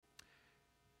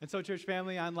And so, church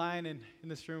family, online and in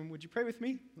this room, would you pray with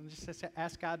me? And just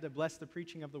ask God to bless the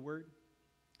preaching of the word.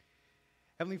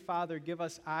 Heavenly Father, give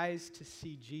us eyes to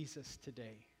see Jesus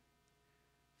today.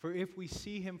 For if we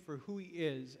see him for who he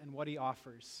is and what he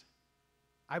offers,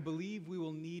 I believe we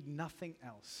will need nothing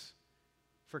else.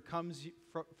 For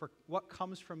what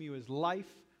comes from you is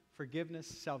life, forgiveness,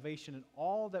 salvation, and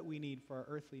all that we need for our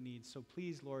earthly needs. So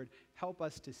please, Lord, help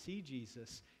us to see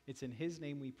Jesus. It's in his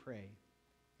name we pray.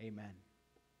 Amen.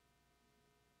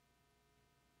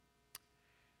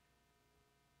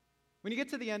 When you get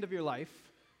to the end of your life,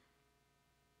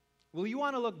 will you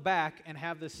want to look back and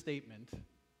have this statement?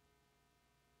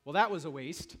 Well, that was a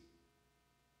waste.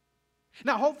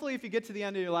 Now, hopefully, if you get to the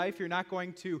end of your life, you're not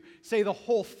going to say the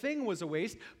whole thing was a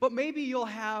waste, but maybe you'll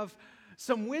have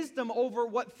some wisdom over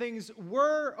what things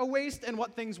were a waste and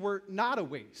what things were not a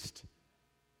waste.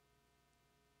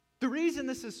 The reason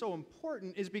this is so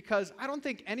important is because I don't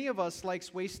think any of us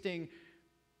likes wasting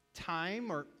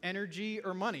time or energy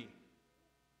or money.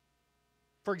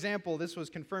 For example, this was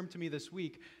confirmed to me this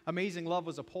week. Amazing Love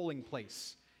was a polling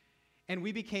place, and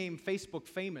we became Facebook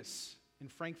famous in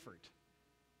Frankfurt.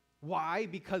 Why?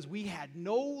 Because we had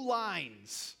no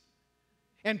lines,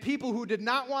 and people who did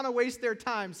not want to waste their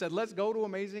time said, let's go to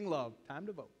Amazing Love. Time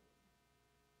to vote.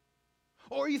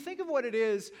 Or you think of what it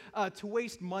is to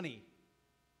waste money,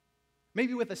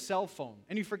 maybe with a cell phone,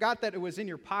 and you forgot that it was in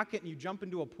your pocket and you jump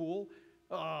into a pool.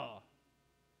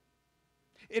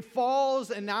 It falls,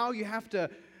 and now you have to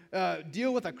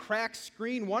deal with a cracked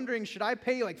screen, wondering, should I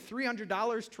pay like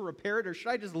 $300 to repair it, or should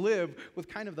I just live with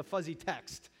kind of the fuzzy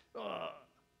text?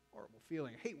 Horrible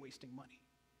feeling. I hate wasting money.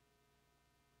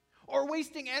 Or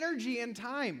wasting energy and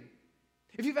time.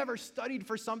 If you've ever studied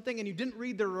for something and you didn't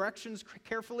read the directions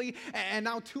carefully, and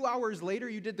now 2 hours later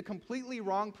you did the completely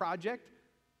wrong project,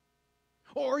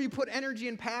 or you put energy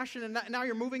and passion and now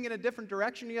you're moving in a different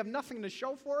direction, you have nothing to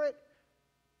show for it.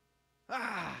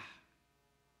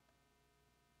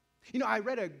 You know, I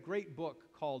read a great book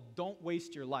called Don't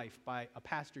Waste Your Life by a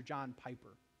pastor, John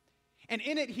Piper. And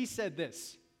in it he said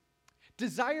this: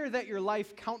 desire that your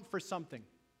life count for something.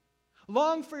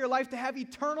 Long for your life to have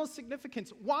eternal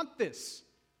significance. Want this.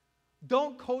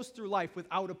 Don't coast through life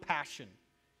without a passion.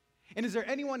 And is there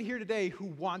anyone here today who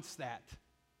wants that?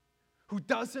 Who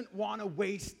doesn't want to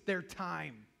waste their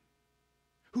time?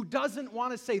 Who doesn't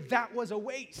want to say, that was a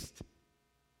waste?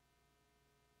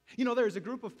 You know, there's a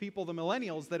group of people, the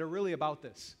millennials, that are really about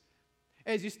this.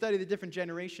 As you study the different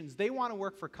generations, they want to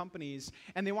work for companies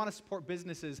and they want to support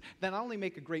businesses that not only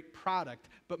make a great product,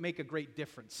 but make a great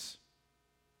difference.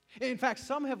 In fact,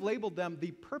 some have labeled them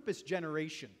the purpose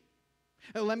generation.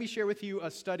 Now, let me share with you a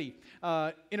study.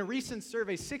 In a recent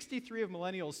survey, 63 of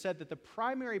millennials said that the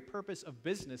primary purpose of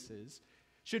businesses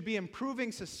should be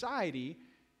improving society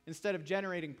instead of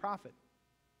generating profit.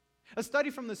 A study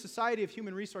from the Society of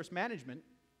Human Resource Management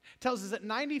tells us that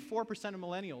 94% of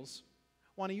millennials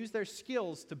want to use their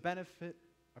skills to benefit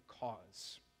a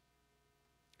cause.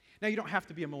 Now, you don't have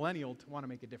to be a millennial to want to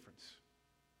make a difference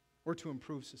or to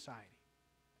improve society.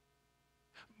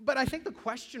 But I think the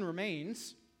question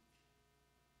remains,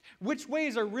 which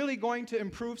ways are really going to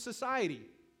improve society?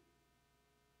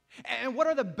 And what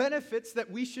are the benefits that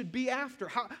we should be after?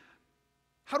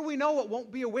 How do we know it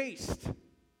won't be a waste?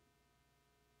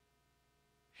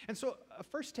 And so, a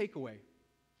first takeaway,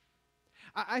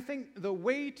 I think the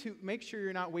way to make sure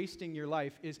you're not wasting your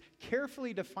life is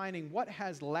carefully defining what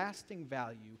has lasting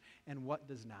value and what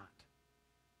does not.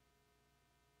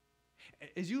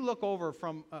 As you look over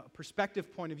from a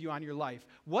perspective point of view on your life,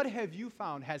 what have you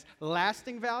found has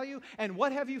lasting value and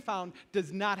what have you found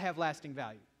does not have lasting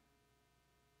value?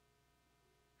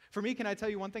 For me, can I tell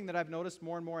you one thing that I've noticed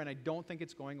more and more, and I don't think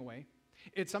it's going away?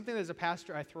 It's something that as a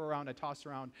pastor I throw around, I toss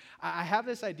around. I have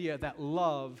this idea that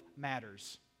love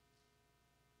matters.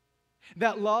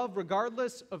 That love,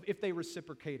 regardless of if they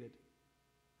reciprocated.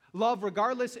 Love,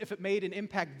 regardless if it made an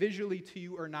impact visually to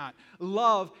you or not.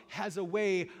 Love has a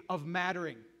way of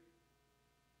mattering.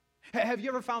 Have you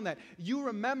ever found that? You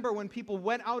remember when people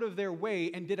went out of their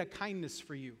way and did a kindness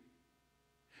for you.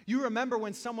 You remember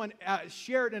when someone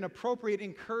shared an appropriate,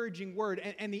 encouraging word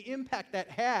and the impact that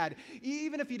had.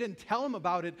 Even if you didn't tell them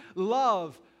about it,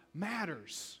 love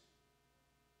matters.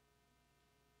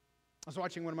 I was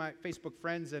watching one of my Facebook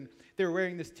friends, and they were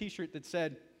wearing this t-shirt that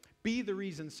said, "Be the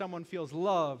reason someone feels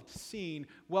loved, seen,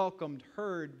 welcomed,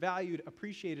 heard, valued,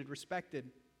 appreciated, respected."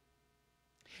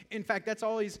 In fact, that's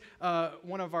always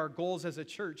one of our goals as a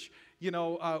church. You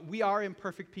know, we are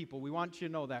imperfect people. We want you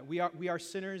to know that. We are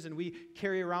sinners, and we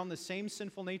carry around the same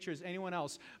sinful nature as anyone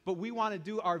else. But we want to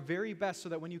do our very best so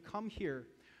that when you come here,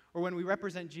 or when we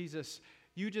represent Jesus,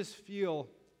 you just feel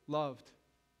loved,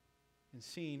 and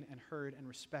seen and heard and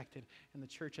respected, and the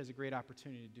church has a great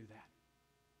opportunity to do that.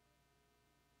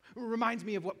 It reminds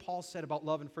me of what Paul said about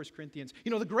love in 1 Corinthians.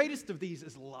 The greatest of these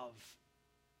is love.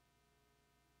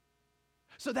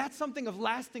 So that's something of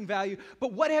lasting value.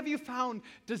 But what have you found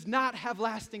does not have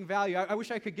lasting value? I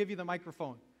wish I could give you the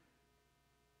microphone.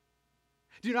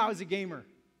 Do you know I was a gamer?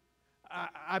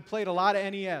 I played a lot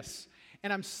of NES.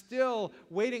 And I'm still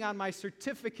waiting on my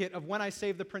certificate of when I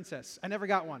saved the princess. I never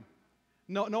got one.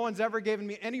 No one's ever given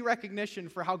me any recognition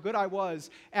for how good I was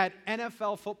at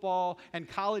NFL football and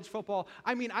college football.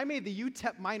 I mean, I made the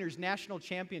UTEP Miners National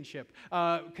Championship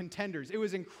contenders. It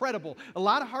was incredible. A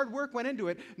lot of hard work went into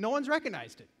it. No one's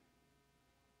recognized it.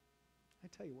 I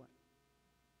tell you what.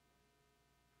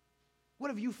 What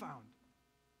have you found?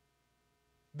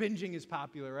 Binging is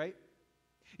popular, right?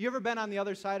 You ever been on the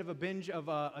other side of a binge of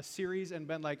a series and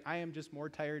been like, I am just more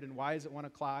tired, and why is it 1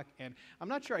 o'clock? And I'm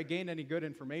not sure I gained any good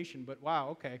information, but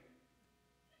wow, okay.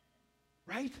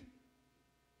 Right?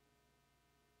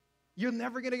 You're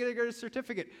never going to get a good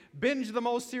certificate. Binge the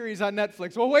most series on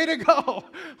Netflix. Well, way to go.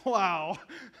 Wow.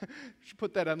 Should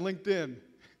put that on LinkedIn.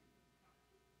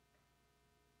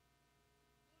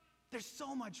 There's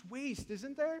so much waste,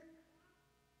 isn't there?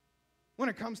 When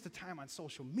it comes to time on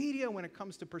social media, when it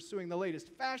comes to pursuing the latest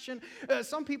fashion,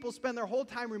 some people spend their whole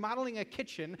time remodeling a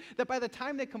kitchen that by the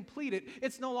time they complete it,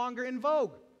 it's no longer in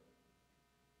vogue.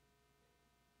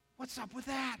 What's up with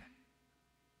that?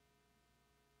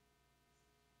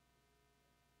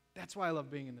 That's why I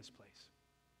love being in this place.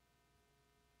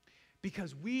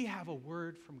 Because we have a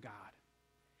word from God.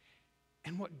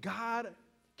 And what God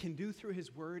can do through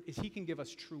his word is he can give us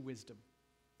true wisdom.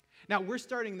 Now, we're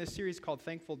starting this series called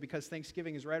Thankful because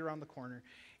Thanksgiving is right around the corner.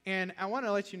 And I want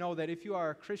to let you know that if you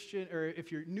are a Christian, or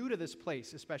if you're new to this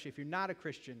place, especially if you're not a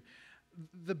Christian,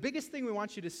 the biggest thing we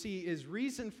want you to see is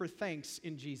reason for thanks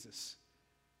in Jesus.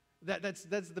 That's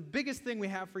the biggest thing we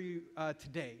have for you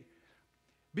today.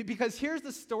 Because here's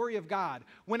the story of God.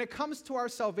 When it comes to our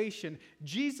salvation,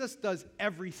 Jesus does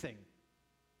everything.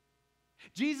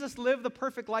 Jesus lived the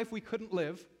perfect life we couldn't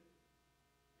live.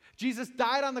 Jesus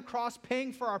died on the cross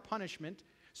paying for our punishment,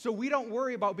 so we don't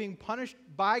worry about being punished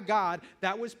by God.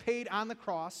 That was paid on the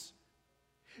cross.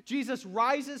 Jesus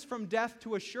rises from death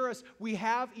to assure us we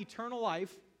have eternal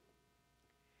life,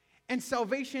 and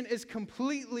salvation is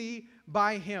completely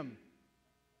by him.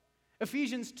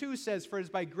 Ephesians 2 says, "For it is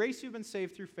by grace you've been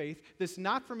saved through faith, this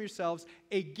not from yourselves,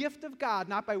 a gift of God,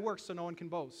 not by works, so no one can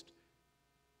boast."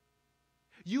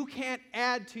 You can't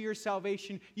add to your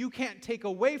salvation. You can't take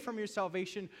away from your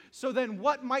salvation. So then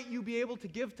what might you be able to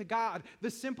give to God? The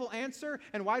simple answer,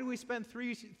 and why do we spend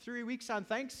three weeks on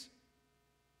thanks?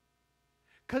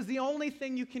 Because the only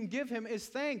thing you can give him is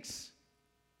thanks.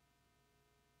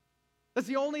 That's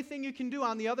the only thing you can do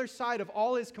on the other side of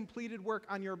all his completed work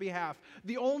on your behalf.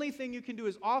 The only thing you can do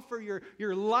is offer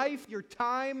your life, your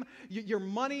time, your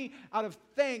money out of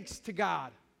thanks to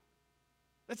God.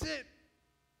 That's it.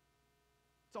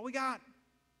 That's all we got.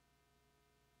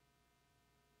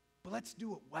 But let's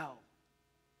do it well.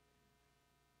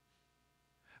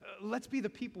 Let's be the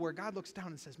people where God looks down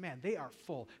and says, man, they are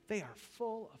full. They are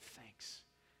full of thanks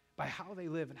by how they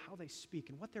live and how they speak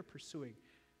and what they're pursuing.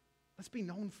 Let's be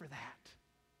known for that.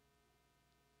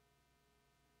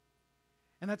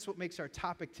 And that's what makes our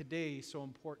topic today so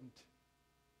important.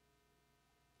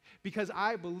 Because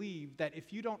I believe that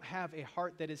if you don't have a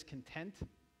heart that is content,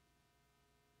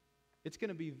 it's going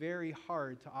to be very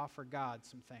hard to offer God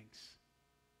some thanks.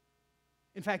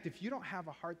 In fact, if you don't have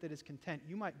a heart that is content,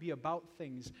 you might be about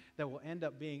things that will end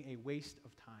up being a waste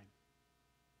of time.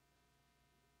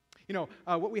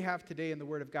 What we have today in the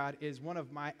Word of God is one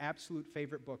of my absolute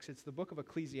favorite books. It's the book of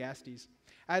Ecclesiastes.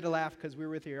 I had to laugh because we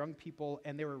were with the young people,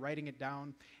 and they were writing it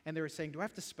down, and they were saying, do I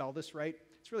have to spell this right?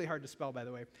 It's really hard to spell, by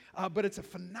the way. But it's a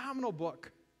phenomenal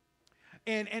book.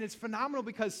 And it's phenomenal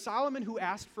because Solomon, who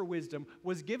asked for wisdom,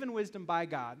 was given wisdom by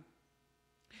God.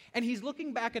 And he's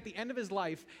looking back at the end of his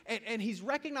life, and he's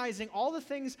recognizing all the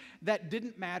things that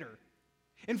didn't matter.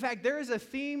 In fact, there is a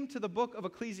theme to the book of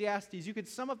Ecclesiastes. You could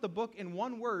sum up the book in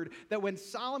one word, that when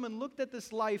Solomon looked at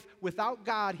this life without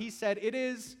God, he said, it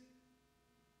is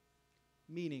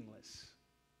meaningless.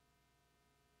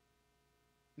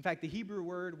 In fact, the Hebrew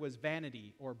word was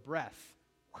vanity or breath.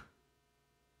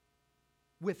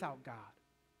 Without God.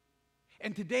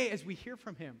 And today, as we hear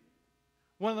from him,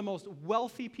 one of the most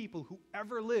wealthy people who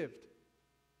ever lived,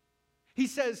 he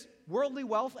says, worldly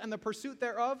wealth and the pursuit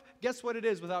thereof, guess what it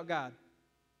is without God?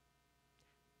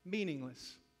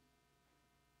 Meaningless.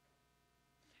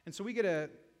 And so we get to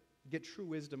get true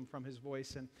wisdom from his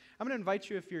voice. And I'm going to invite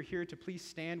you, if you're here, to please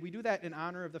stand. We do that in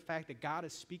honor of the fact that God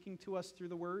is speaking to us through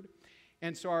the word.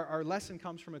 And so our lesson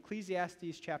comes from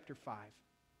Ecclesiastes chapter 5.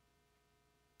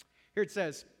 Here it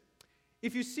says,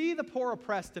 "If you see the poor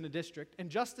oppressed in a district and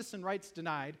justice and rights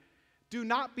denied, do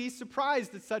not be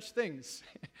surprised at such things."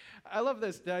 I love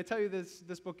this. Did I tell you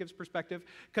this book gives perspective?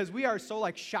 Because we are so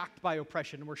shocked by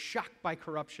oppression, and we're shocked by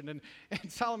corruption.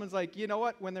 And Solomon's like, you know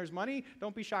what? When there's money,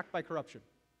 don't be shocked by corruption.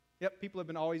 Yep, people have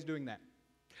been always doing that.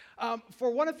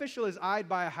 "For one official is eyed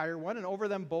by a higher one, and over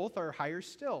them both are higher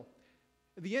still.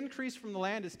 The increase from the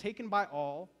land is taken by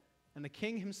all, and the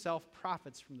king himself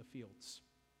profits from the fields.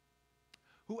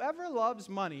 Whoever loves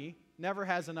money never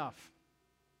has enough.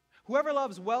 Whoever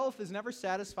loves wealth is never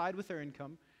satisfied with their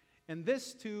income, and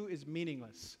this too is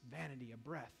meaningless, vanity, a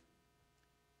breath.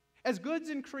 As goods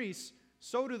increase,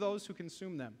 so do those who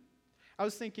consume them." I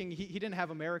was thinking he didn't have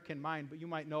America in mind, but you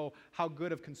might know how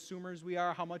good of consumers we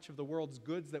are, how much of the world's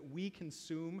goods that we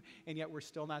consume, and yet we're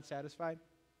still not satisfied.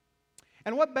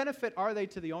 "And what benefit are they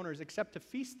to the owners except to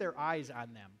feast their eyes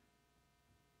on them?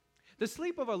 The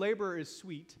sleep of a laborer is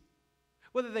sweet,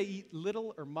 whether they eat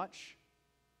little or much.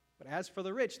 But as for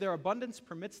the rich, their abundance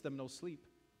permits them no sleep.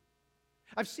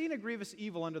 I've seen a grievous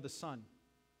evil under the sun.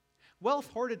 Wealth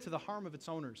hoarded to the harm of its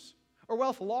owners, or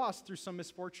wealth lost through some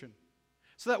misfortune,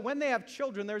 so that when they have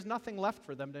children, there's nothing left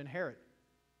for them to inherit.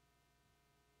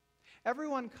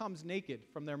 Everyone comes naked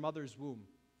from their mother's womb,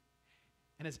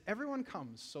 and as everyone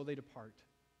comes, so they depart.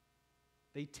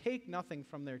 They take nothing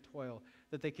from their toil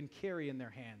that they can carry in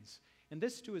their hands, and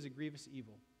this too is a grievous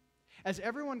evil. As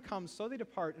everyone comes, so they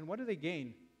depart, and what do they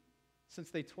gain, since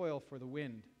they toil for the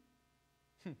wind?"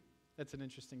 That's an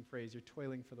interesting phrase. You're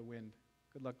toiling for the wind.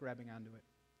 Good luck grabbing onto it.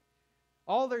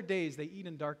 "All their days they eat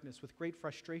in darkness with great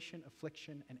frustration,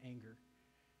 affliction, and anger."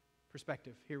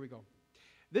 Perspective. Here we go.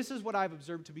 "This is what I've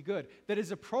observed to be good, that it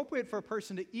is appropriate for a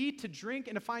person to eat, to drink,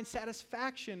 and to find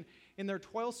satisfaction in their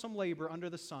toilsome labor under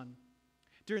the sun,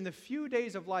 during the few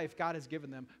days of life God has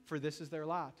given them, for this is their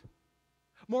lot.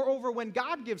 Moreover, when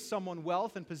God gives someone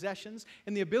wealth and possessions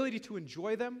and the ability to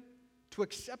enjoy them, to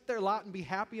accept their lot and be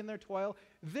happy in their toil,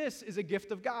 this is a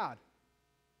gift of God.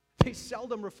 They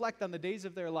seldom reflect on the days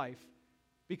of their life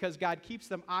because God keeps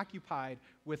them occupied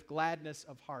with gladness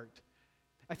of heart."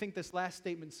 I think this last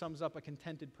statement sums up a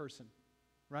contented person,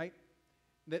 right?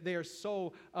 That they are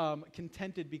so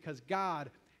contented because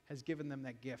God has given them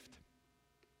that gift.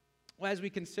 Well, as we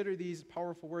consider these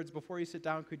powerful words, before you sit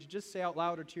down, could you just say out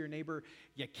loud or to your neighbor,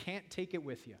 "You can't take it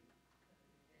with you"?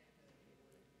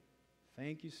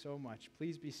 Thank you so much.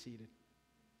 Please be seated.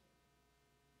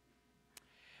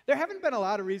 There haven't been a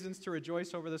lot of reasons to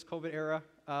rejoice over this COVID era.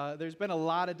 There's been a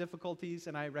lot of difficulties,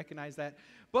 and I recognize that.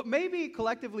 But maybe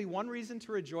collectively one reason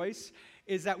to rejoice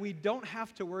is that we don't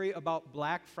have to worry about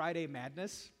Black Friday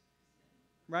madness,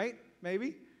 right?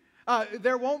 Maybe.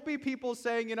 There won't be people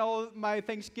saying, my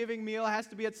Thanksgiving meal has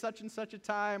to be at such and such a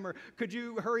time, or could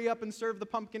you hurry up and serve the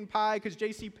pumpkin pie because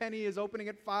JCPenney is opening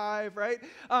at 5, right?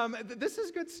 This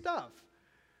is good stuff.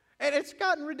 And it's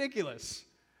gotten ridiculous.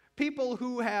 People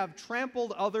who have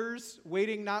trampled others,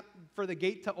 waiting not for the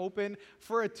gate to open,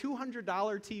 for a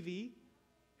 $200 TV,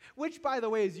 which, by the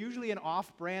way, is usually an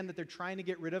off-brand that they're trying to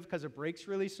get rid of because it breaks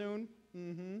really soon.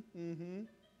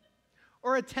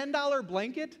 Or a $10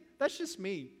 blanket. That's just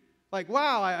me.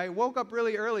 Wow, I woke up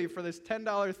really early for this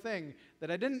 $10 thing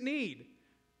that I didn't need,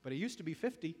 but it used to be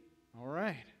 $50. All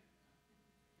right.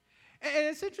 And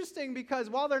it's interesting because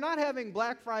while they're not having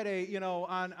Black Friday,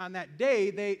 on that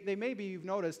day, they maybe, you've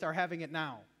noticed, are having it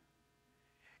now.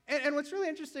 And what's really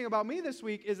interesting about me this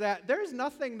week is that there's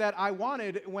nothing that I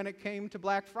wanted when it came to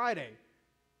Black Friday.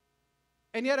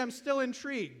 And yet I'm still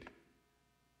intrigued.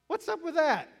 What's up with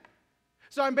that?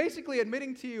 So I'm basically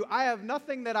admitting to you, I have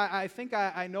nothing that I think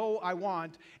I know I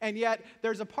want, and yet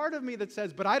there's a part of me that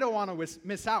says, but I don't want to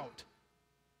miss out,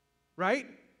 right?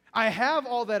 I have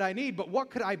all that I need, but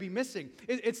what could I be missing?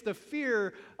 It's the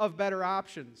fear of better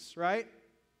options, right?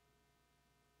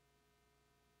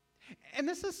 And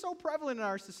this is so prevalent in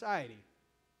our society.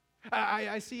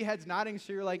 I see heads nodding,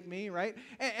 so you're like me, right?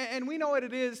 And we know what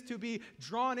it is to be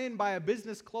drawn in by a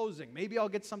business closing. Maybe I'll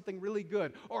get something really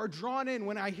good. Or drawn in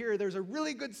when I hear there's a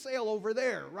really good sale over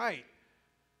there, right?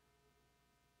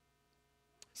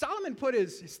 Solomon put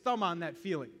his thumb on that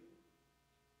feeling.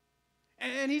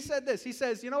 And he said this. He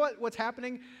says, you know what's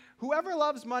happening? Whoever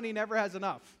loves money never has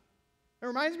enough. It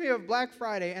reminds me of Black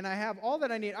Friday, and I have all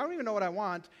that I need. I don't even know what I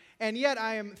want, and yet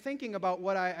I am thinking about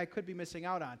what I could be missing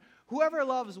out on. Whoever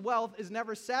loves wealth is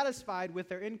never satisfied with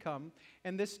their income,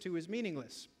 and this too is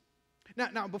meaningless.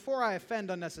 Now, before I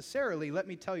offend unnecessarily, let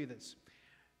me tell you this.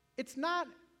 It's not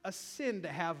a sin to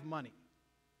have money.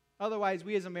 Otherwise,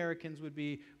 we as Americans would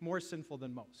be more sinful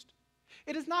than most.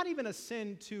 It is not even a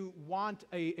sin to want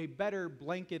a better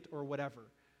blanket or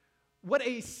whatever. What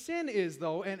a sin is,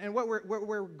 though, and what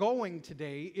we're going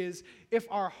today, is if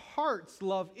our hearts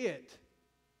love it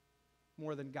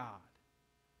more than God.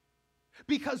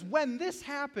 Because when this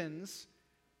happens,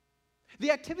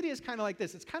 the activity is kind of like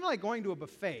this. It's kind of like going to a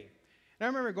buffet. And I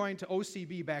remember going to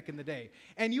OCB back in the day,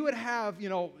 and you would have,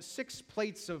 6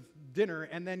 plates of dinner,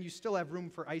 and then you still have room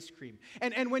for ice cream.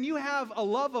 And when you have a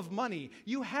love of money,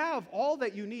 you have all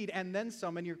that you need and then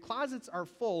some, and your closets are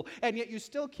full, and yet you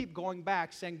still keep going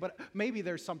back saying, but maybe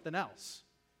there's something else.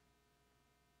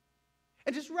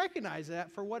 And just recognize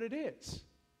that for what it is.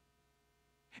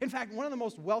 In fact, one of the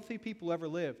most wealthy people who ever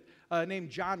lived, named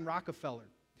John Rockefeller,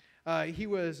 he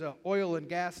was an oil and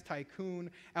gas tycoon.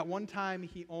 At one time,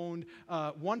 he owned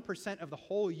 1% of the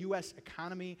whole U.S.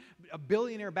 economy, a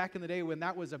billionaire back in the day when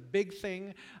that was a big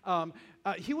thing.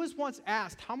 He was once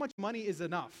asked, how much money is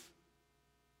enough?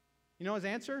 You know his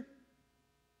answer?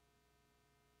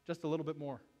 Just a little bit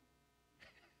more.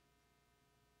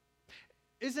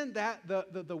 Isn't that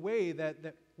the way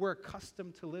that we're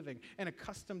accustomed to living and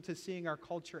accustomed to seeing our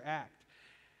culture act?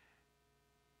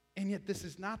 And yet this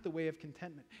is not the way of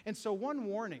contentment. And so one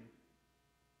warning,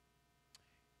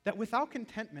 that without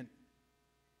contentment,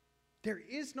 there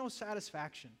is no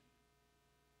satisfaction.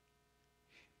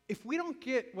 If we don't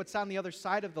get what's on the other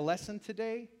side of the lesson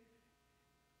today,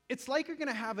 it's like you're going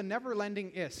to have a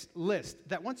never-ending list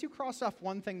that once you cross off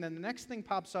one thing, then the next thing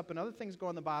pops up and other things go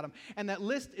on the bottom, and that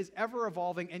list is ever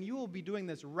evolving, and you will be doing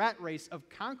this rat race of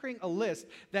conquering a list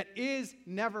that is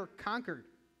never conquered.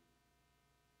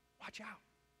 Watch out.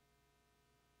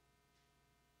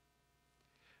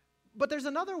 But there's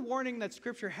another warning that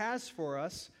Scripture has for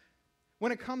us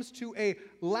when it comes to a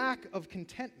lack of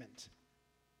contentment.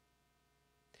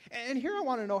 And here I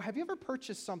want to know, have you ever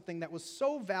purchased something that was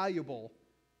so valuable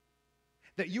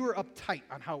that you were uptight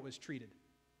on how it was treated?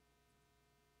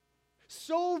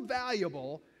 So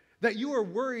valuable that you were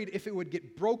worried if it would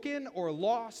get broken or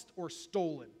lost or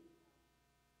stolen.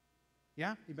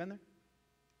 Yeah? You been there?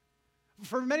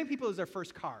 For many people, it's their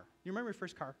first car. You remember your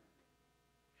first car?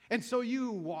 And so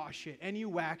you wash it and you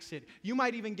wax it. You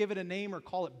might even give it a name or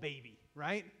call it baby,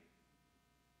 right?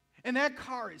 And that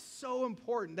car is so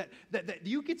important that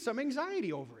you get some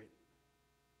anxiety over it.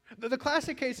 The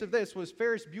classic case of this was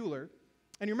Ferris Bueller.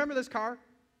 And you remember this car?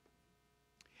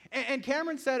 And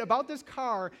Cameron said about this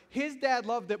car, his dad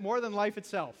loved it more than life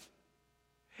itself.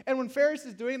 And when Ferris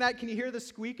is doing that, can you hear the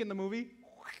squeak in the movie?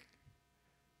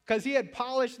 Because he had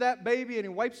polished that baby and he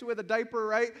wipes it with a diaper,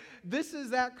 right? This is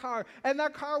that car. And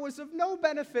that car was of no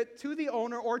benefit to the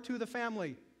owner or to the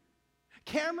family.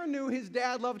 Cameron knew his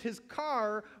dad loved his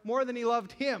car more than he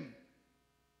loved him,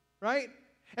 right?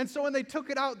 And so when they took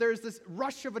it out, there's this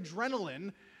rush of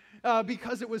adrenaline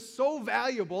because it was so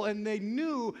valuable, and they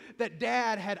knew that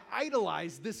Dad had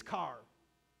idolized this car.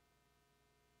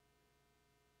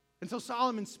 And so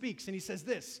Solomon speaks, and he says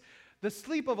this: the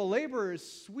sleep of a laborer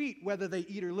is sweet, whether they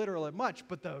eat or little or much,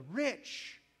 but the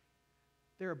rich,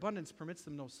 their abundance permits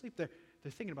them no sleep. They're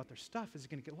thinking about their stuff. Is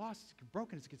it going to get lost? Is it going to get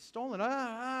broken? Is it going to get stolen?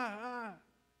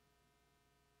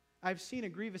 I've seen a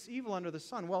grievous evil under the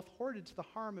sun, wealth hoarded to the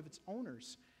harm of its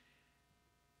owners.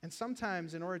 And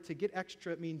sometimes in order to get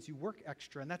extra, it means you work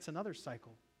extra, and that's another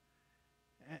cycle.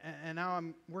 And now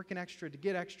I'm working extra to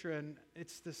get extra, and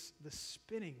it's the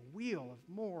spinning wheel of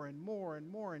more and more and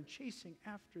more and chasing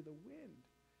after the wind.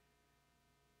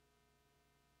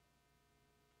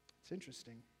 It's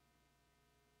interesting.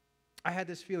 I had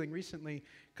this feeling recently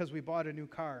because we bought a new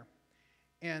car.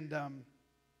 And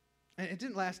it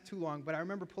didn't last too long, but I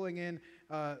remember pulling in,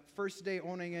 first day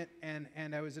owning it,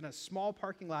 and I was in a small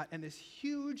parking lot, and this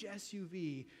huge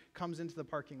SUV comes into the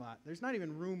parking lot. There's not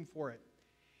even room for it.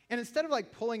 And instead of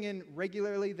like pulling in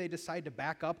regularly, they decide to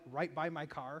back up right by my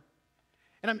car.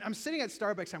 And I'm sitting at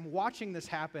Starbucks, I'm watching this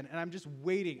happen, and I'm just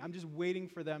waiting. I'm just waiting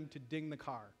for them to ding the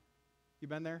car. You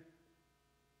been there?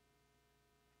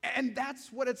 And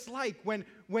that's what it's like when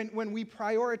we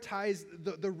prioritize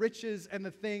the riches and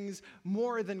the things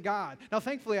more than God. Now,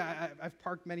 thankfully, I've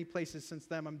parked many places since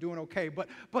then. I'm doing okay. But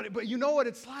you know what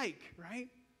it's like, right?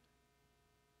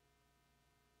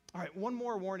 All right, one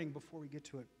more warning before we get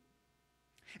to it.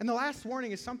 And the last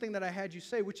warning is something that I had you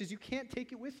say, which is you can't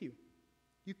take it with you.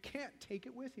 You can't take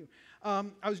it with you.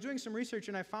 I was doing some research,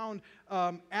 and I found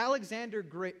Alexander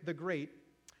the Great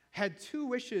had 2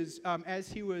 wishes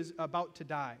as he was about to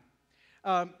die.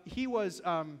 He was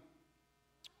one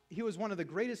of the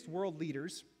greatest world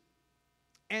leaders,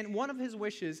 and one of his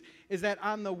wishes is that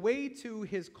on the way to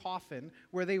his coffin,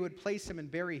 where they would place him and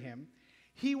bury him,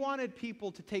 He wanted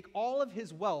people to take all of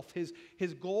his wealth,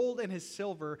 his gold and his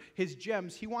silver, his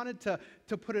gems, he wanted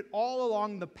to put it all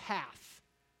along the path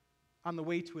on the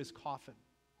way to his coffin.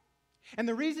 And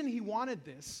the reason he wanted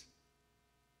this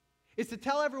is to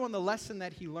tell everyone the lesson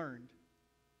that he learned,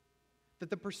 that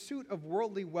the pursuit of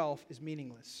worldly wealth is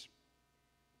meaningless.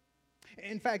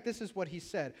 In fact, this is what he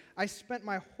said: I spent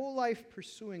my whole life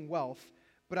pursuing wealth,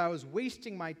 but I was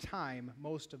wasting my time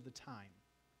most of the time.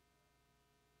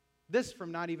 This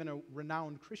from not even a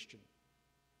renowned Christian.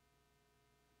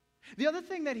 The other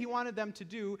thing that he wanted them to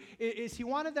do is he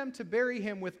wanted them to bury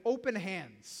him with open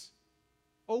hands.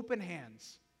 Open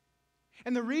hands.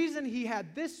 And the reason he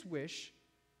had this wish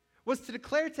was to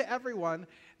declare to everyone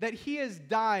that he is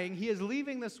dying, he is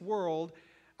leaving this world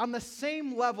on the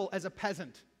same level as a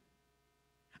peasant,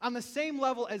 on the same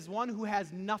level as one who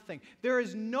has nothing. There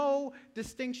is no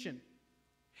distinction.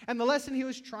 And the lesson he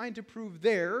was trying to prove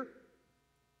there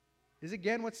is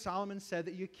again what Solomon said,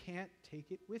 that you can't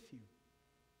take it with you.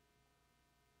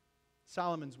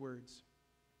 Solomon's words: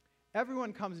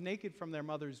 everyone comes naked from their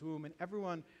mother's womb,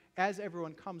 and as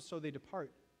everyone comes, so they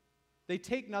depart. They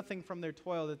take nothing from their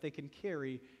toil that they can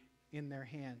carry in their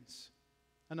hands.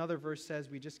 Another verse says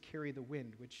we just carry the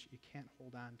wind, which you can't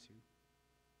hold on to.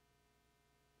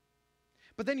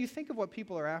 But then you think of what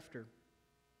people are after.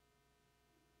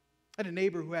 I had a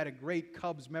neighbor who had a great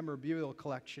Cubs memorabilia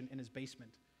collection in his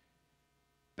basement.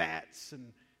 Bats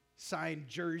and signed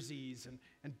jerseys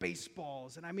and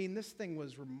baseballs. And I mean, this thing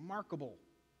was remarkable.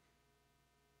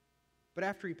 But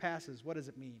after he passes, what does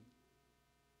it mean?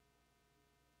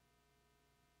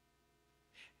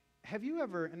 Have you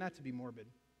ever, and not to be morbid,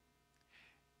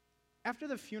 after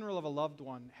the funeral of a loved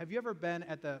one, have you ever been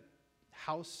at the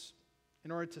house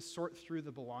in order to sort through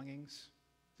the belongings?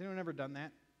 Has anyone ever done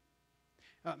that?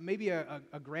 Maybe a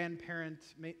grandparent,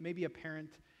 maybe a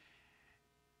parent.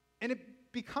 And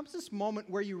it becomes this moment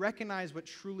where you recognize what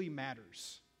truly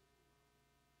matters.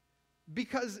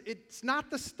 Because it's not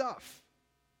the stuff.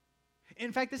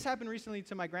 In fact, this happened recently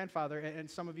to my grandfather, and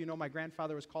some of you know my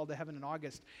grandfather was called to heaven in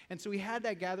August. And so we had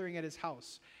that gathering at his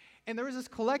house. And there was this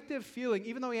collective feeling,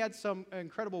 even though he had some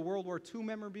incredible World War II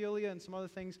memorabilia and some other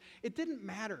things, it didn't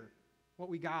matter what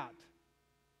we got.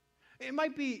 It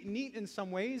might be neat in some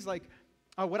ways, like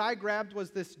what I grabbed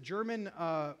was this German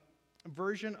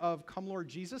version of Come Lord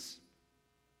Jesus.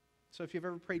 So if you've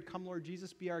ever prayed Come Lord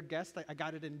Jesus, be our guest, I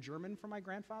got it in German for my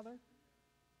grandfather.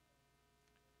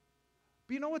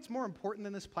 But you know what's more important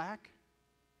than this plaque?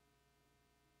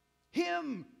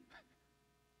 Him!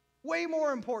 Way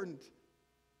more important.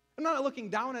 I'm not looking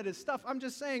down at his stuff. I'm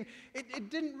just saying it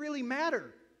didn't really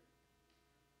matter.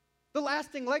 The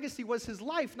lasting legacy was his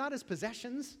life, not his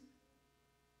possessions.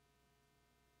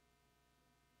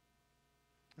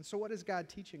 And so what is God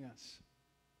teaching us?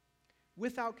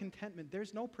 Without contentment,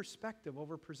 there's no perspective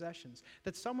over possessions.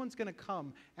 That someone's going to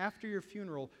come after your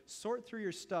funeral, sort through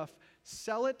your stuff,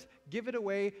 sell it, give it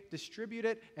away, distribute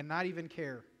it, and not even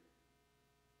care.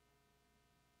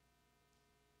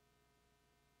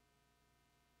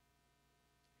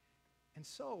 And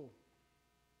so,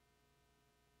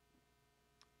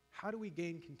 how do we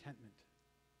gain contentment?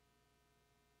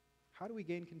 How do we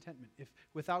gain contentment if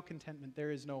without contentment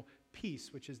there is no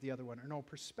peace, which is the other one, or no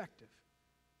perspective?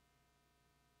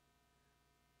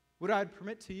 What I'd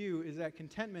permit to you is that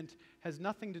contentment has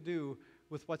nothing to do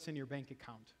with what's in your bank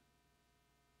account.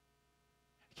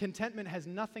 Contentment has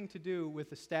nothing to do with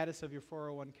the status of your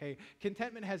 401k.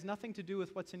 Contentment has nothing to do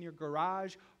with what's in your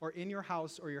garage or in your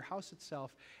house or your house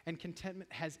itself. And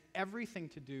contentment has everything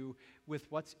to do with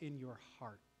what's in your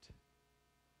heart.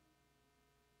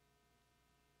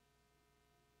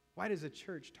 Why does a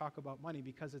church talk about money?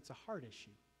 Because it's a heart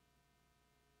issue.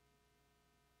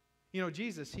 You know,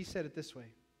 Jesus, he said it this way.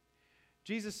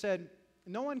 Jesus said,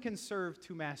 no one can serve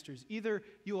two masters. Either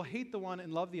you will hate the one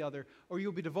and love the other, or you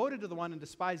will be devoted to the one and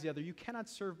despise the other. You cannot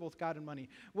serve both God and money.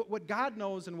 What God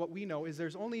knows and what we know is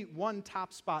there's only one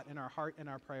top spot in our heart and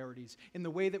our priorities, in the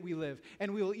way that we live.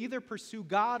 And we will either pursue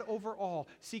God over all,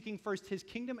 seeking first his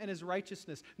kingdom and his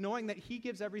righteousness, knowing that he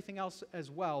gives everything else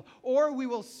as well, or we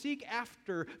will seek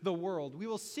after the world. We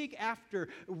will seek after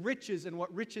riches and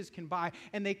what riches can buy,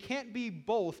 and they can't be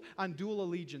both on dual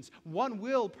allegiance. One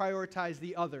will prioritize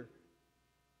the other.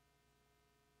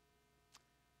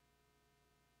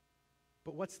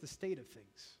 But what's the state of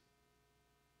things?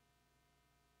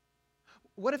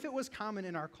 What if it was common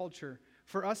in our culture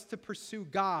for us to pursue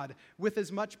God with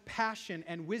as much passion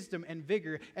and wisdom and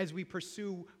vigor as we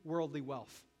pursue worldly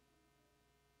wealth?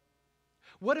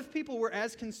 What if people were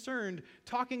as concerned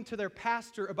talking to their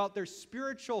pastor about their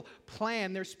spiritual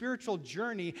plan, their spiritual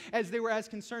journey, as they were as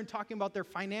concerned talking about their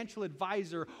financial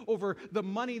advisor over the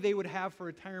money they would have for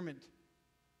retirement?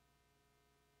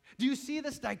 Do you see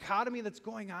this dichotomy that's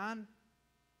going on?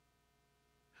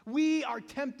 We are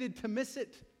tempted to miss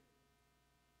it.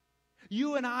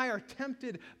 You and I are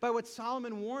tempted by what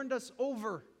Solomon warned us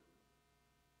over.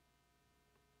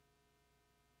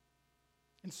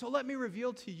 And so let me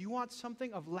reveal to you, you want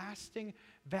something of lasting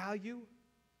value?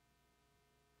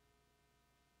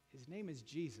 His name is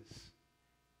Jesus.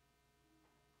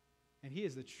 And he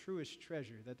is the truest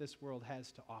treasure that this world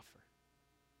has to offer.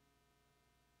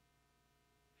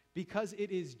 Because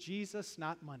it is Jesus,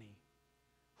 not money,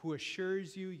 who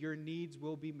assures you your needs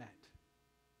will be met.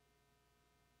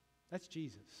 That's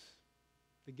Jesus,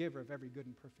 the giver of every good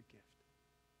and perfect gift.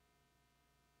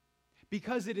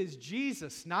 Because it is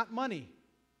Jesus, not money,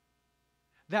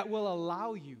 that will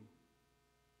allow you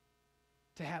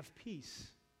to have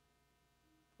peace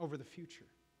over the future,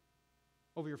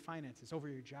 over your finances, over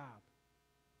your job.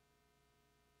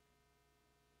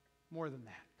 More than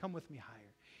that, come with me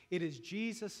higher. It is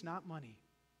Jesus, not money,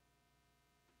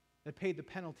 that paid the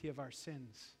penalty of our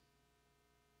sins.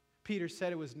 Peter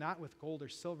said it was not with gold or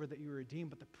silver that you were redeemed,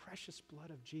 but the precious blood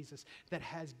of Jesus that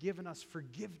has given us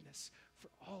forgiveness for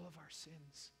all of our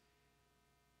sins.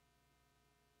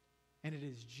 And it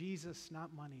is Jesus,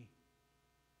 not money,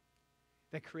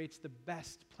 that creates the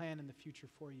best plan in the future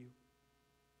for you.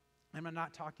 And I'm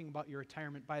not talking about your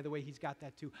retirement. By the way, he's got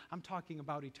that too. I'm talking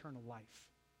about eternal life.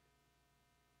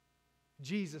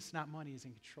 Jesus, not money, is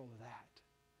in control of that.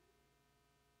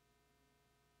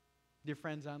 Dear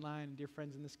friends online and dear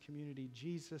friends in this community,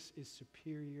 Jesus is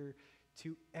superior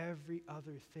to every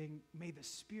other thing. May the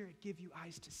Spirit give you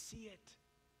eyes to see it.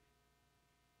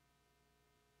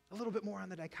 A little bit more on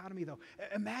the dichotomy, though.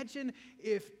 Imagine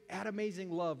if at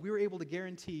Amazing Love we were able to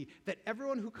guarantee that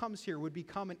everyone who comes here would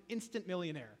become an instant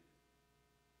millionaire.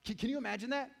 Can you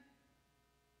imagine that?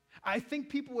 I think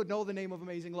people would know the name of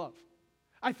Amazing Love.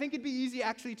 I think it'd be easy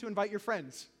actually to invite your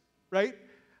friends, right?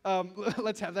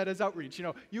 Let's have that as outreach. You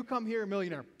know, you come here, a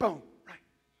millionaire, boom, right,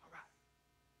 all right.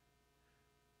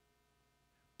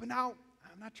 But now,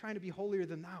 I'm not trying to be holier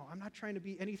than thou. I'm not trying to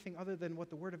be anything other than what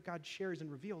the Word of God shares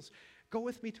and reveals. Go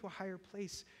with me to a higher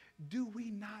place. Do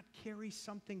we not carry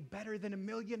something better than $1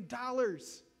 million?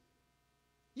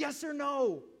 Yes or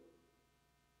no?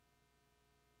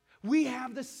 We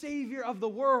have the Savior of the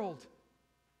world.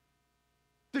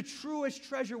 The truest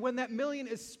treasure. When that $1 million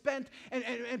is spent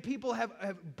and people have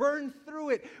burned through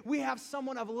it, we have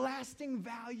someone of lasting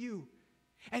value.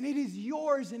 And it is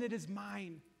yours and it is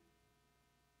mine.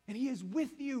 And he is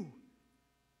with you.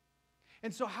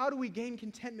 And so how do we gain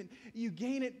contentment? You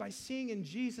gain it by seeing in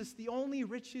Jesus the only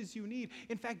riches you need.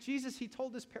 In fact, Jesus, he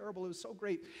told this parable. It was so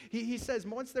great. He says,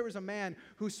 once there was a man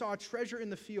who saw a treasure in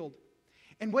the field.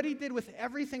 And what he did with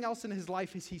everything else in his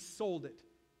life is he sold it.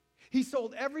 He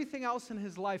sold everything else in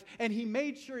his life, and he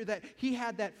made sure that he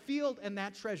had that field and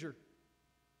that treasure.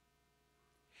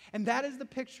 And that is the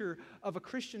picture of a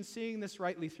Christian seeing this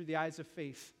rightly through the eyes of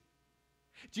faith.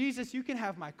 Jesus, you can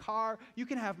have my car, you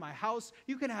can have my house,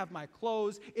 you can have my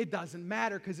clothes. It doesn't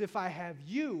matter, because if I have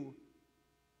you,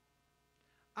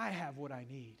 I have what I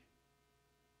need.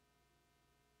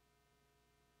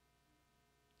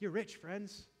 You're rich,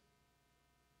 friends.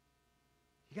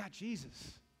 You got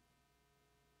Jesus.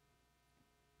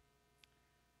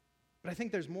 But I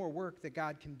think there's more work that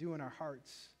God can do in our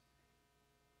hearts.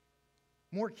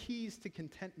 More keys to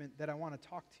contentment that I want to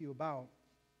talk to you about.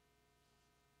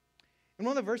 And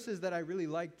one of the verses that I really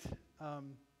liked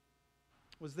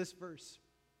was this verse.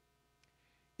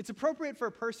 It's appropriate for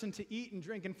a person to eat and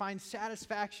drink and find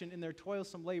satisfaction in their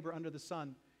toilsome labor under the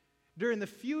sun during the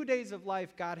few days of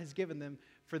life God has given them,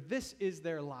 for this is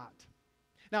their lot.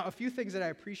 Now, a few things that I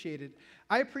appreciated.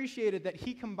 I appreciated that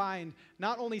he combined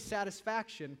not only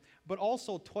satisfaction, but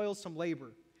also toilsome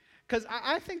labor. Because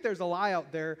I think there's a lie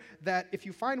out there that if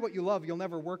you find what you love, you'll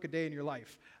never work a day in your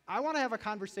life. I want to have a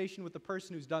conversation with the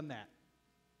person who's done that.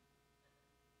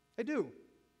 I do.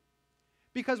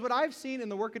 Because what I've seen in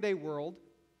the workaday world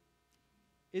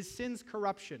is sin's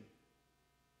corruption.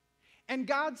 And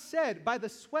God said, by the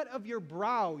sweat of your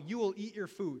brow, you will eat your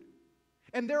food.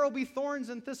 And there will be thorns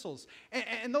and thistles.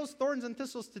 And those thorns and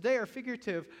thistles today are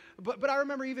figurative. But I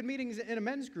remember even meetings in a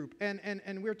men's group. And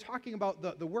we were talking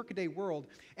about the workaday world.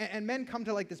 And men come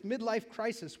to like this midlife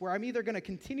crisis where I'm either going to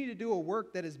continue to do a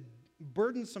work that is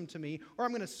burdensome to me, or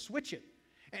I'm going to switch it.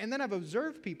 And then I've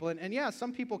observed people. And yeah,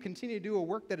 some people continue to do a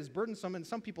work that is burdensome, and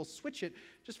some people switch it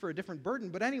just for a different burden.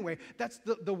 But anyway, that's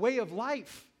the way of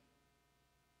life.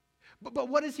 But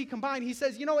what does he combine? He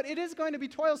says, you know what, it is going to be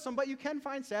toilsome, but you can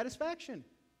find satisfaction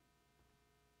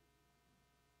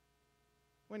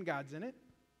when God's in it.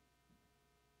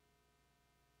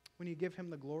 When you give him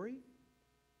the glory.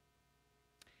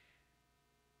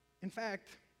 In fact,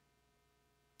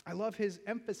 I love his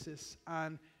emphasis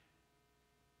on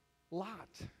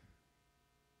lot.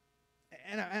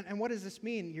 And what does this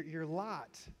mean, your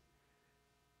lot?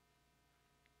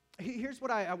 Here's what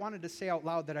I wanted to say out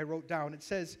loud that I wrote down. It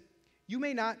says, you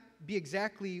may not be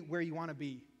exactly where you want to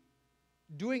be,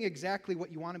 doing exactly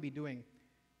what you want to be doing,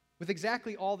 with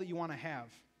exactly all that you want to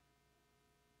have.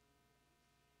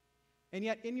 And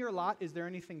yet, in your lot, is there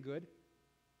anything good?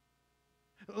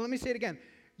 Let me say it again.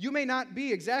 You may not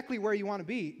be exactly where you want to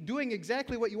be, doing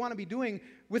exactly what you want to be doing,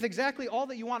 with exactly all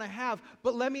that you want to have,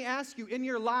 but let me ask you, in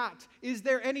your lot, is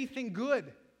there anything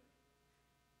good?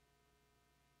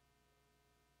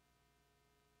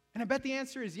 And I bet the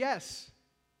answer is yes.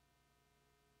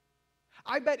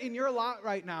 I bet in your lot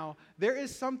right now, there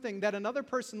is something that another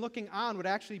person looking on would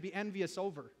actually be envious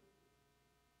over,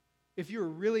 if you were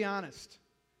really honest.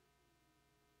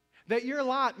 That your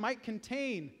lot might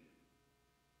contain,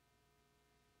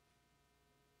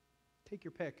 take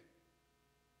your pick,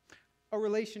 a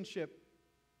relationship,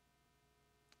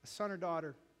 a son or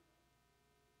daughter,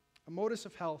 a modus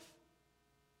of health,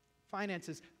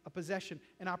 finances, a possession,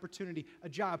 an opportunity, a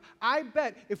job. I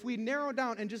bet if we narrow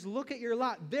down and just look at your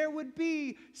lot, there would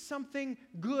be something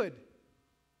good.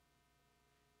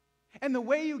 And the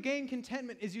way you gain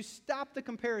contentment is you stop the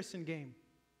comparison game.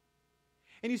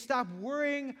 And you stop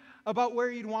worrying about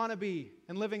where you'd want to be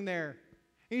and living there.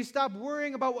 And you stop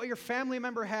worrying about what your family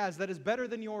member has that is better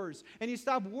than yours. And you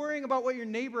stop worrying about what your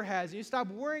neighbor has. And you stop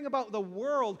worrying about the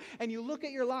world. And you look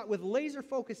at your lot with laser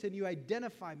focus and you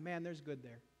identify, man, there's good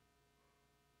there.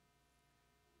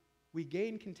 We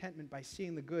gain contentment by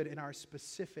seeing the good in our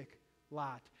specific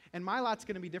lot. And my lot's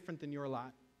going to be different than your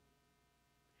lot.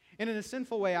 And in a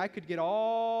sinful way, I could get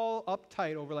all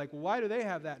uptight over like, why do they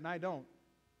have that and I don't?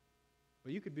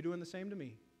 Well, you could be doing the same to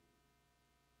me.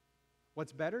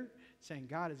 What's better? Saying,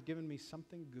 God has given me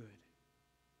something good.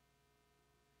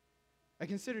 I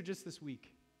consider just this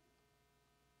week.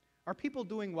 Are people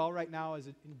doing well right now as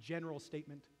a general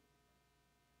statement?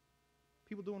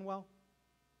 People doing well?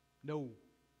 No,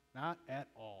 not at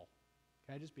all.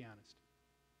 Can I just be honest?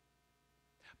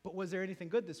 But was there anything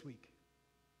good this week?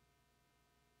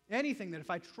 Anything that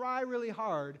if I try really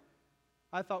hard,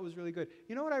 I thought was really good.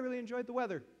 You know what? I really enjoyed the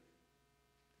weather.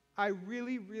 I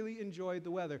really, really enjoyed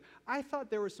the weather. I thought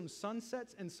there were some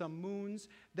sunsets and some moons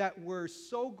that were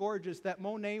so gorgeous that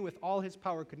Monet, with all his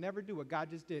power, could never do what God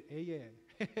just did. Hey,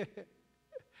 yeah.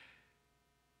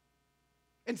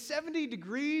 And 70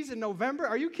 degrees in November?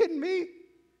 Are you kidding me?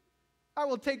 I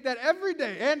will take that every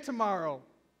day and tomorrow.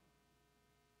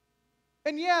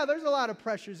 And yeah, there's a lot of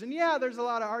pressures, and yeah, there's a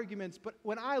lot of arguments, but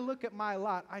when I look at my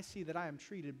lot, I see that I am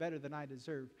treated better than I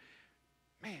deserve.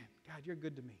 Man, God, you're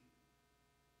good to me.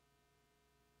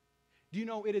 Do you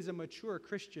know it is a mature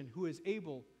Christian who is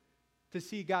able to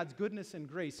see God's goodness and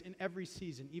grace in every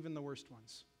season, even the worst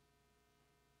ones?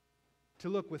 To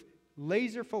look with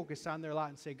laser focus on their lot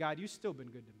and say, God, you've still been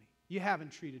good to me. You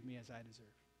haven't treated me as I deserve.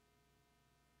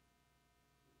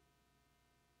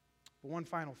 But one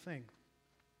final thing.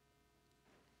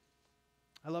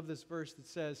 I love this verse that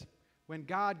says, when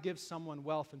God gives someone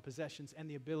wealth and possessions and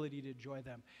the ability to enjoy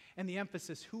them, and the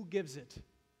emphasis, who gives it?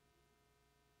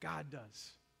 God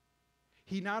does.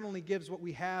 He not only gives what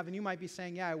we have, and you might be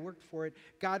saying, yeah, I worked for it.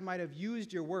 God might have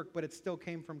used your work, but it still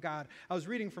came from God. I was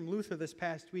reading from Luther this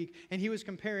past week, and he was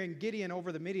comparing Gideon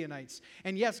over the Midianites.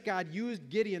 And yes, God used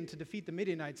Gideon to defeat the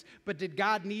Midianites, but did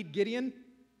God need Gideon?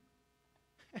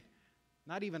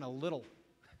 Not even a little.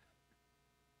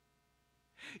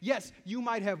 Yes, you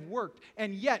might have worked,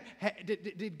 and yet,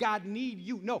 did God need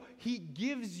you? No, he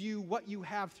gives you what you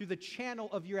have through the channel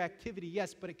of your activity,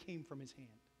 yes, but it came from his hand.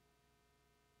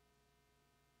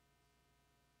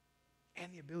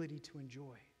 And the ability to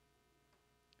enjoy.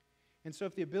 And so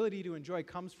if the ability to enjoy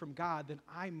comes from God, then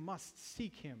I must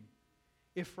seek him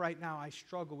if right now I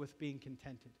struggle with being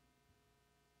contented.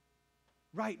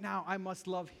 Right now I must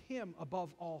love him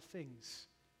above all things.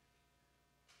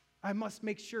 I must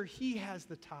make sure he has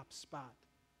the top spot.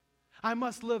 I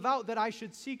must live out that I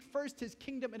should seek first his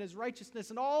kingdom and his righteousness,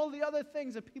 and all the other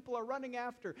things that people are running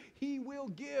after, he will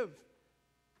give.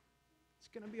 It's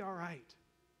going to be all right.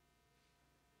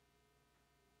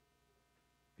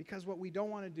 Because what we don't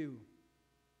want to do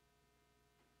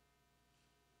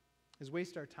is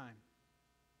waste our time.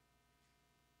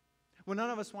 What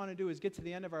none of us want to do is get to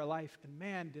the end of our life, and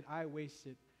man, did I waste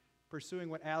it pursuing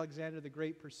what Alexander the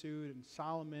Great pursued, and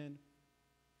Solomon,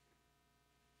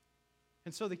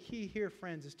 And so the key here,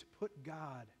 friends, is to put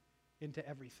God into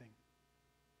everything.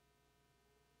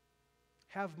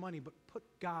 Have money, but put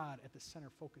God at the center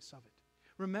focus of it.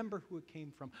 Remember who it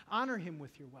came from. Honor him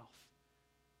with your wealth.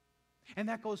 And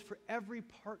that goes for every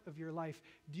part of your life.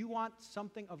 Do you want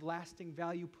something of lasting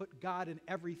value? Put God in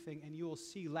everything, and you will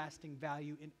see lasting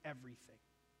value in everything.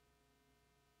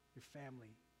 Your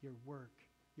family, your work,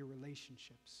 your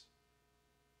relationships.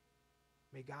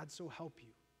 May God so help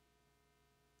you.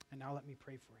 And now let me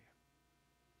pray for you.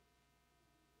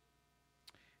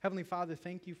 Heavenly Father,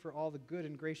 thank you for all the good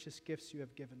and gracious gifts you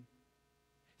have given.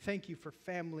 Thank you for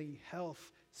family,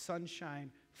 health,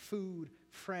 sunshine, food,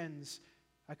 friends.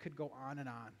 I could go on and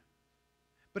on.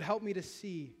 But help me to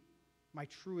see my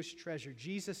truest treasure,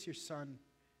 Jesus, your Son.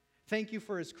 Thank you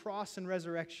for his cross and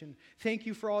resurrection. Thank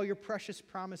you for all your precious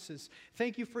promises.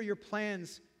 Thank you for your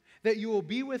plans that you will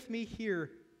be with me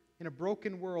here in a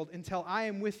broken world until I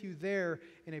am with you there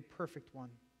in a perfect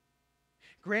one.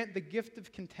 Grant the gift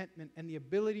of contentment and the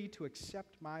ability to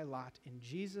accept my lot. In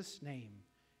Jesus' name,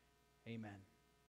 amen.